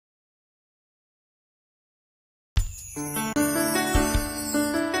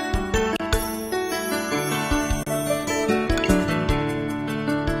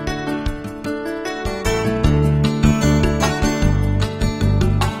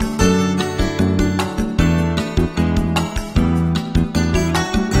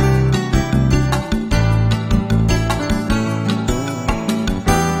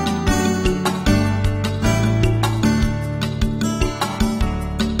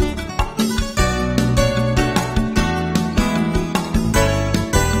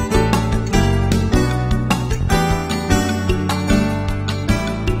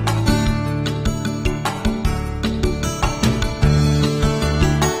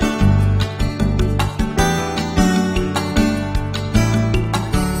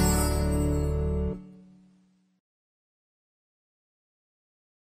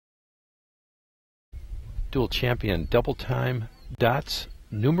Dual champion double time dots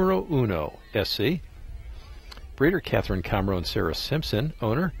numero uno SC. Breeder Catherine Comro and Sarah Simpson.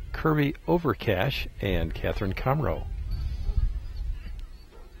 Owner Kirby Overcash and Catherine Comro.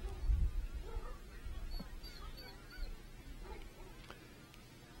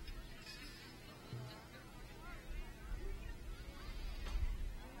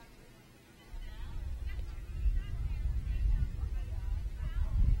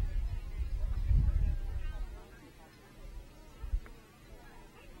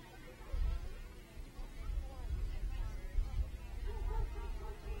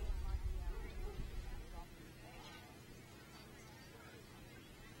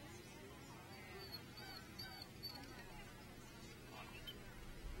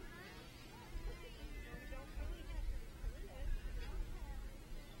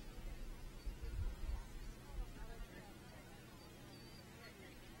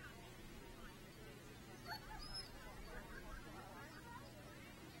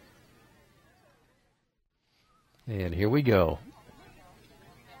 And here we go.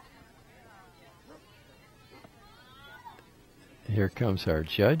 Here comes our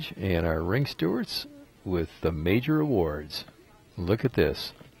judge and our ring stewards with the major awards. Look at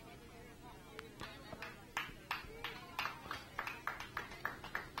this.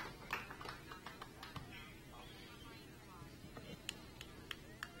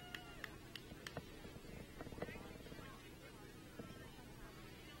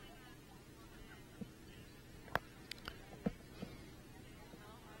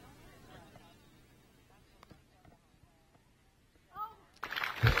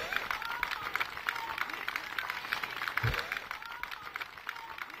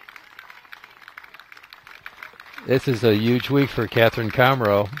 This is a huge week for Catherine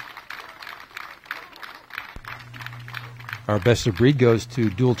Comro. Our best of breed goes to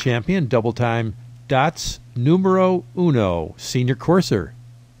dual champion, double time dots, numero uno, senior courser.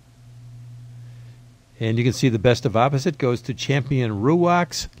 And you can see the best of opposite goes to champion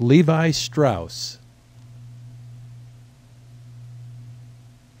Ruwax, Levi Strauss.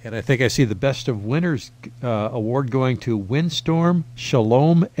 And I think I see the best of winners award going to Windstorm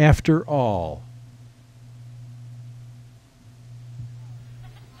Shalom After All.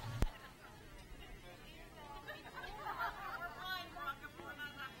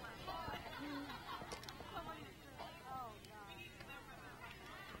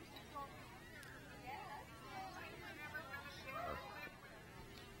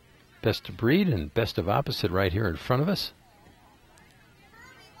 Best of breed and best of opposite right here in front of us.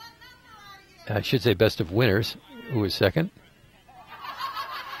 I should say best of winners. Who is second?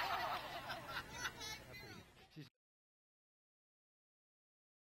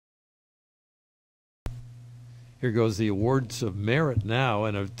 Here goes the awards of merit now,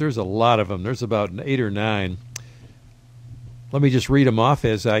 and there's a lot of them. There's about 8 or 9. Let me just read them off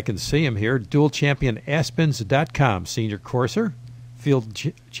as I can see them here. Dual champion Aspens.com, senior courser. Field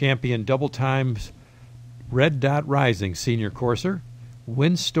champion double times Red Dot Rising, senior courser.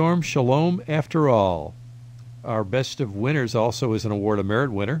 Windstorm Shalom After All. Our best of winners also is an award of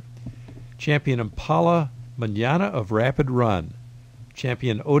merit winner. Champion Impala Manana of Rapid Run.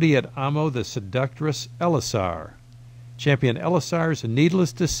 Champion Odiat Amo the Seductress Elisar. Champion Elisar's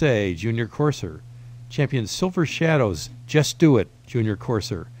Needless to Say, junior courser. Champion Silver Shadows Just Do It, junior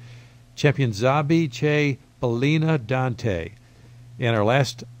courser. Champion Zabi Che Belina Dante. And our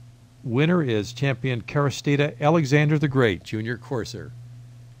last winner is champion Karastita Alexander the Great, junior courser.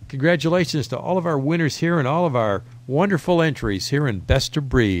 Congratulations to all of our winners here and all of our wonderful entries here in Best of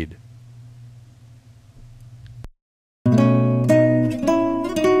Breed.